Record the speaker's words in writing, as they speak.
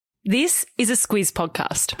This is a Squiz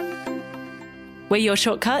podcast. We're your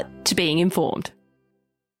shortcut to being informed.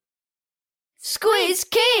 Squiz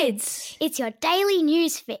Kids! It's your daily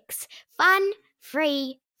news fix. Fun,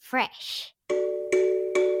 free, fresh.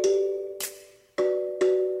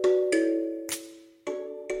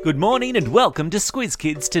 Good morning and welcome to Squiz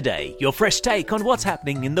Kids Today, your fresh take on what's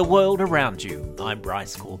happening in the world around you. I'm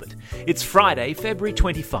Bryce Corbett. It's Friday, February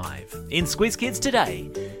 25. In Squiz Kids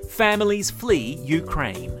Today, families flee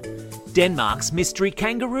Ukraine. Denmark's mystery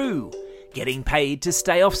kangaroo, getting paid to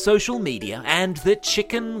stay off social media, and the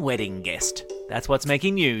chicken wedding guest. That's what's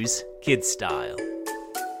making news, kids style.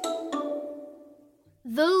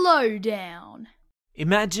 The Lowdown.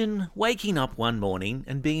 Imagine waking up one morning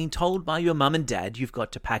and being told by your mum and dad you've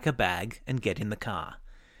got to pack a bag and get in the car.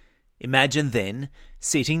 Imagine then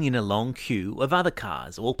sitting in a long queue of other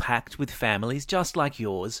cars, all packed with families just like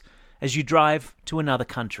yours, as you drive to another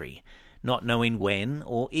country, not knowing when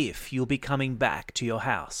or if you'll be coming back to your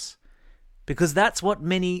house. Because that's what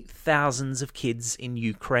many thousands of kids in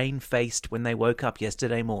Ukraine faced when they woke up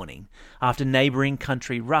yesterday morning, after neighbouring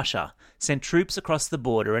country Russia sent troops across the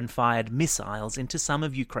border and fired missiles into some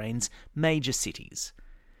of Ukraine's major cities.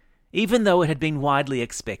 Even though it had been widely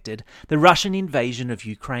expected, the Russian invasion of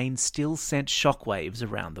Ukraine still sent shockwaves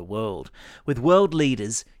around the world, with world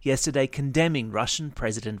leaders yesterday condemning Russian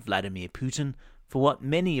President Vladimir Putin for what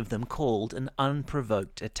many of them called an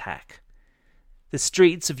unprovoked attack. The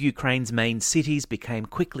streets of Ukraine's main cities became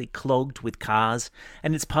quickly clogged with cars,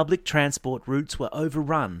 and its public transport routes were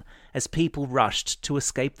overrun as people rushed to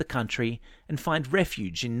escape the country and find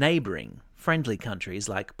refuge in neighbouring, friendly countries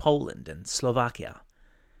like Poland and Slovakia.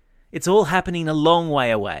 It's all happening a long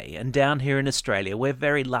way away, and down here in Australia we're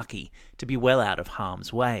very lucky to be well out of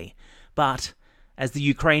harm's way. But as the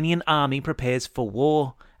Ukrainian army prepares for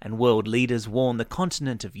war, and world leaders warn the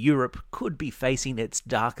continent of Europe could be facing its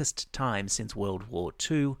darkest time since World War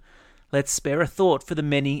II, let's spare a thought for the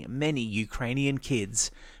many, many Ukrainian kids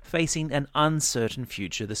facing an uncertain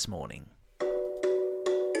future this morning.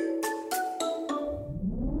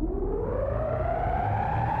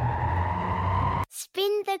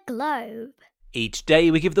 Spin the globe. Each day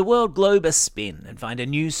we give the world globe a spin and find a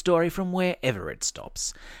news story from wherever it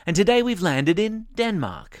stops. And today we've landed in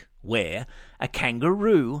Denmark, where a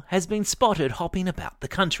kangaroo has been spotted hopping about the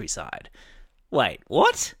countryside. Wait,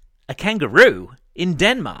 what? A kangaroo? In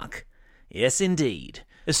Denmark? Yes, indeed.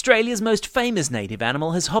 Australia's most famous native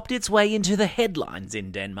animal has hopped its way into the headlines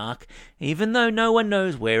in Denmark, even though no one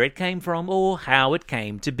knows where it came from or how it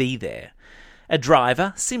came to be there. A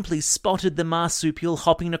driver simply spotted the marsupial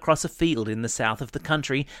hopping across a field in the south of the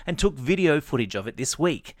country and took video footage of it this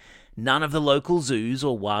week. None of the local zoos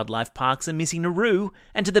or wildlife parks are missing a roo,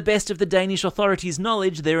 and to the best of the Danish authorities'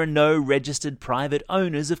 knowledge, there are no registered private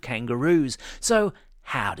owners of kangaroos. So,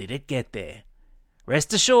 how did it get there?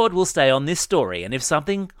 Rest assured we'll stay on this story, and if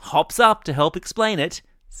something hops up to help explain it,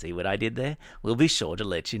 see what I did there? We'll be sure to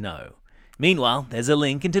let you know. Meanwhile, there's a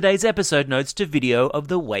link in today's episode notes to video of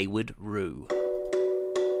the wayward roo.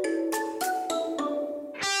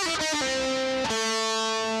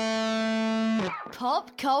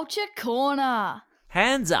 Pop Culture Corner.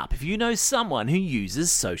 Hands up if you know someone who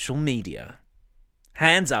uses social media.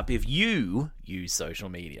 Hands up if you use social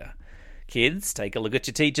media. Kids, take a look at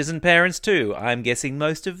your teachers and parents too. I'm guessing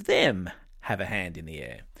most of them have a hand in the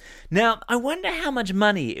air. Now, I wonder how much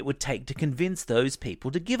money it would take to convince those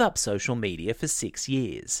people to give up social media for 6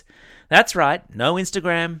 years. That's right, no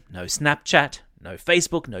Instagram, no Snapchat, no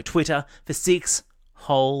Facebook, no Twitter, for 6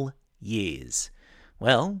 whole years.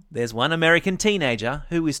 Well, there's one American teenager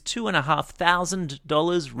who is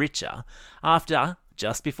 $2,500 richer after,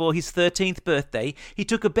 just before his 13th birthday, he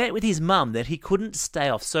took a bet with his mum that he couldn't stay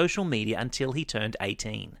off social media until he turned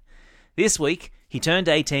 18. This week, he turned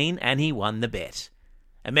 18 and he won the bet.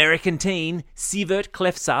 American teen Sivert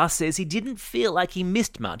Klefsar says he didn't feel like he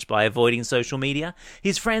missed much by avoiding social media.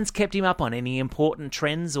 His friends kept him up on any important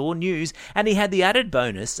trends or news, and he had the added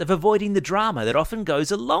bonus of avoiding the drama that often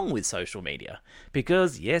goes along with social media.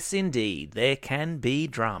 Because, yes indeed, there can be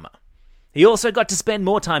drama. He also got to spend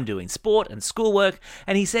more time doing sport and schoolwork,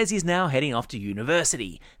 and he says he's now heading off to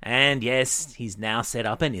university. And yes, he's now set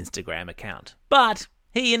up an Instagram account. But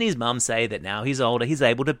he and his mum say that now he's older, he's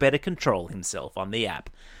able to better control himself on the app.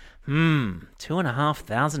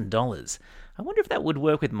 $2,500. I wonder if that would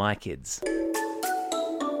work with my kids.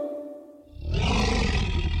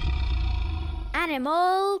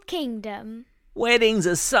 Animal Kingdom. Weddings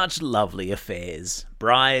are such lovely affairs.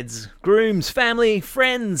 Brides, grooms, family,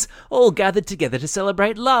 friends, all gathered together to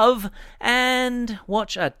celebrate love and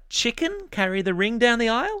watch a chicken carry the ring down the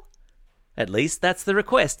aisle? At least that's the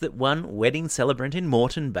request that one wedding celebrant in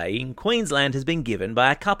Moreton Bay in Queensland has been given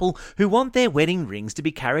by a couple who want their wedding rings to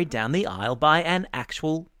be carried down the aisle by an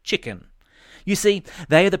actual chicken. You see,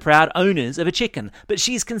 they are the proud owners of a chicken, but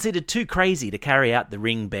she's considered too crazy to carry out the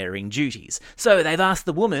ring-bearing duties. So they've asked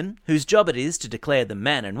the woman, whose job it is to declare them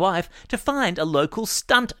man and wife, to find a local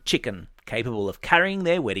stunt chicken capable of carrying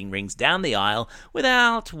their wedding rings down the aisle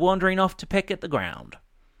without wandering off to peck at the ground.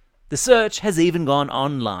 The search has even gone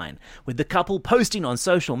online, with the couple posting on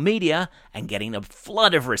social media and getting a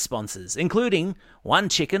flood of responses, including one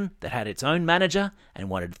chicken that had its own manager and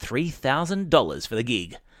wanted $3,000 for the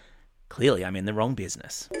gig. Clearly, I'm in the wrong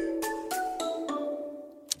business.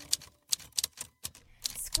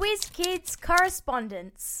 Squiz Kids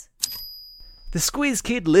Correspondence. The Squiz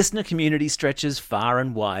Kid listener community stretches far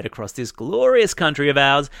and wide across this glorious country of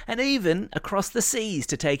ours, and even across the seas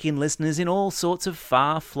to take in listeners in all sorts of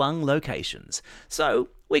far-flung locations. So,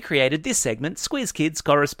 we created this segment, Squiz Kids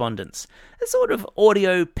Correspondence, a sort of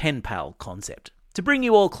audio pen pal concept, to bring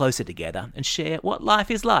you all closer together and share what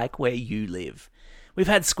life is like where you live. We've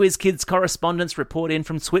had Squiz Kids correspondents report in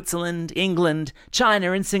from Switzerland, England,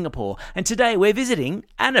 China and Singapore, and today we're visiting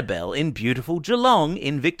Annabelle in beautiful Geelong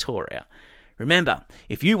in Victoria. Remember,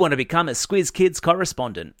 if you want to become a Squiz Kids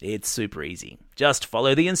correspondent, it's super easy. Just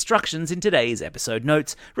follow the instructions in today's episode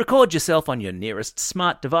notes, record yourself on your nearest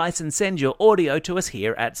smart device and send your audio to us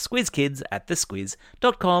here at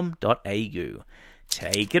squizkids@thesquiz.com.au.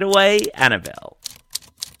 Take it away, Annabelle.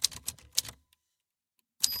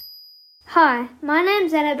 Hi, my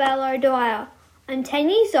name's Annabelle O'Dwyer. I'm 10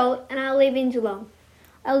 years old and I live in Geelong.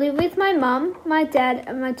 I live with my mum, my dad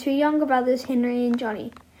and my two younger brothers Henry and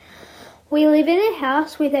Johnny. We live in a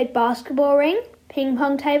house with a basketball ring, ping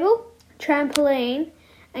pong table, trampoline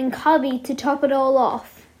and cubby to top it all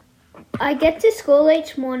off. I get to school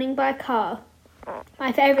each morning by car.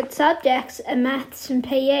 My favourite subjects are maths and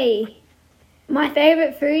PE. My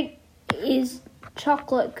favourite food is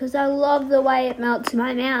chocolate because I love the way it melts in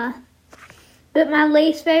my mouth. But my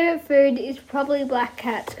least favourite food is probably Black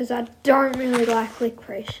Cats because I don't really like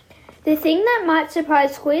licorice. The thing that might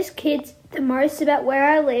surprise Squiz Kids the most about where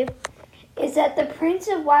I live is that the Prince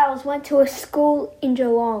of Wales went to a school in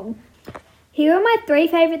Geelong. Here are my 3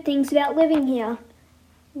 favourite things about living here.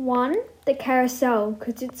 1, the carousel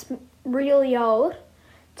because it's really old.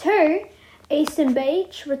 2, Eastern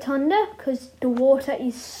Beach Rotunda because the water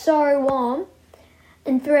is so warm.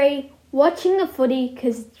 And 3, watching the footy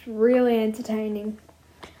because it's really entertaining.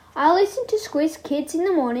 I listen to Squiz Kids in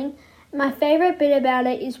the morning. And my favourite bit about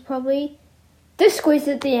it is probably the squiz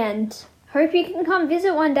at the end. Hope you can come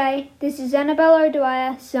visit one day. This is Annabelle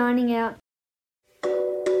O'Dwyer signing out.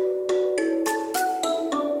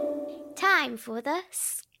 Time for the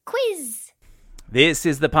quiz. This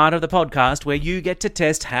is the part of the podcast where you get to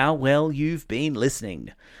test how well you've been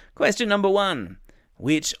listening. Question number 1.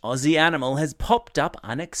 Which Aussie animal has popped up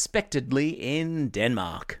unexpectedly in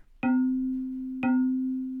Denmark?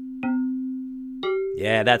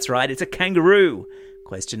 Yeah, that's right, it's a kangaroo.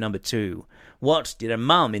 Question number 2. What did a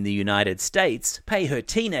mum in the United States pay her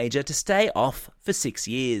teenager to stay off for 6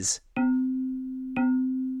 years?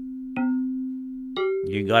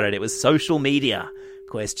 You got it, it was social media.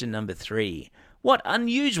 Question number 3. What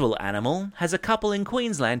unusual animal has a couple in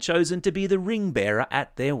Queensland chosen to be the ring bearer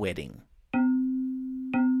at their wedding?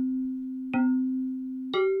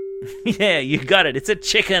 Yeah, you got it. It's a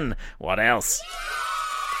chicken. What else?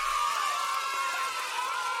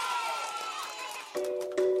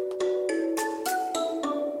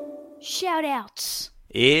 Shout-outs.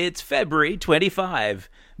 It's February 25,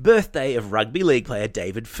 birthday of rugby league player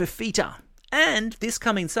David Fifita. And this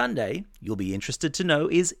coming Sunday, you'll be interested to know,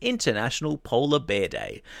 is International Polar Bear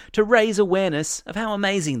Day, to raise awareness of how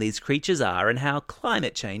amazing these creatures are and how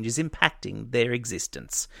climate change is impacting their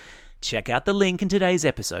existence. Check out the link in today's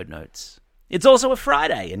episode notes. It's also a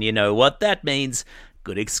Friday, and you know what that means.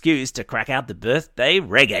 Good excuse to crack out the birthday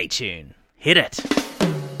reggae tune. Hit it.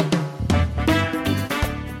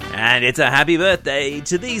 And it's a happy birthday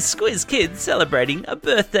to these Squiz Kids celebrating a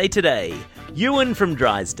birthday today. Ewan from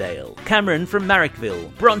Drysdale, Cameron from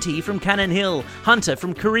Marrickville, Bronte from Cannon Hill, Hunter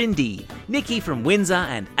from Corindi, Nikki from Windsor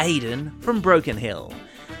and Aidan from Broken Hill.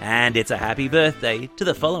 And it's a happy birthday to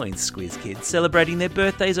the following Squiz Kids celebrating their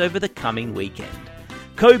birthdays over the coming weekend.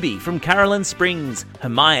 Kobe from Caroline Springs,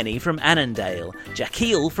 Hermione from Annandale,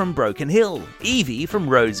 Jaquil from Broken Hill, Evie from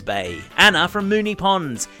Rose Bay, Anna from Moonee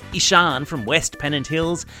Ponds, Ishan from West Pennant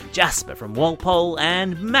Hills, Jasper from Walpole,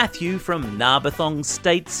 and Matthew from Narberthong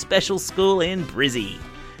State Special School in Brizzy.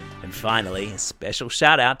 And finally, a special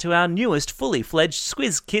shout out to our newest fully fledged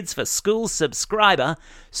Squiz Kids for Schools subscriber,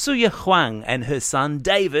 Suya Huang and her son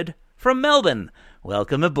David from Melbourne.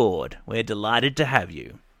 Welcome aboard. We're delighted to have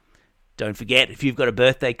you. Don't forget, if you've got a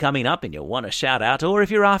birthday coming up and you want a shout out, or if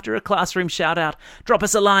you're after a classroom shout out, drop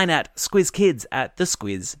us a line at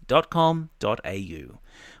squizkids@thesquiz.com.au.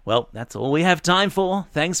 Well, that's all we have time for.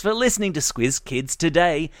 Thanks for listening to Squiz Kids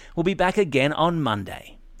today. We'll be back again on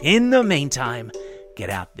Monday. In the meantime, get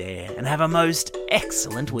out there and have a most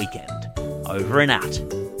excellent weekend. Over and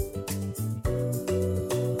out.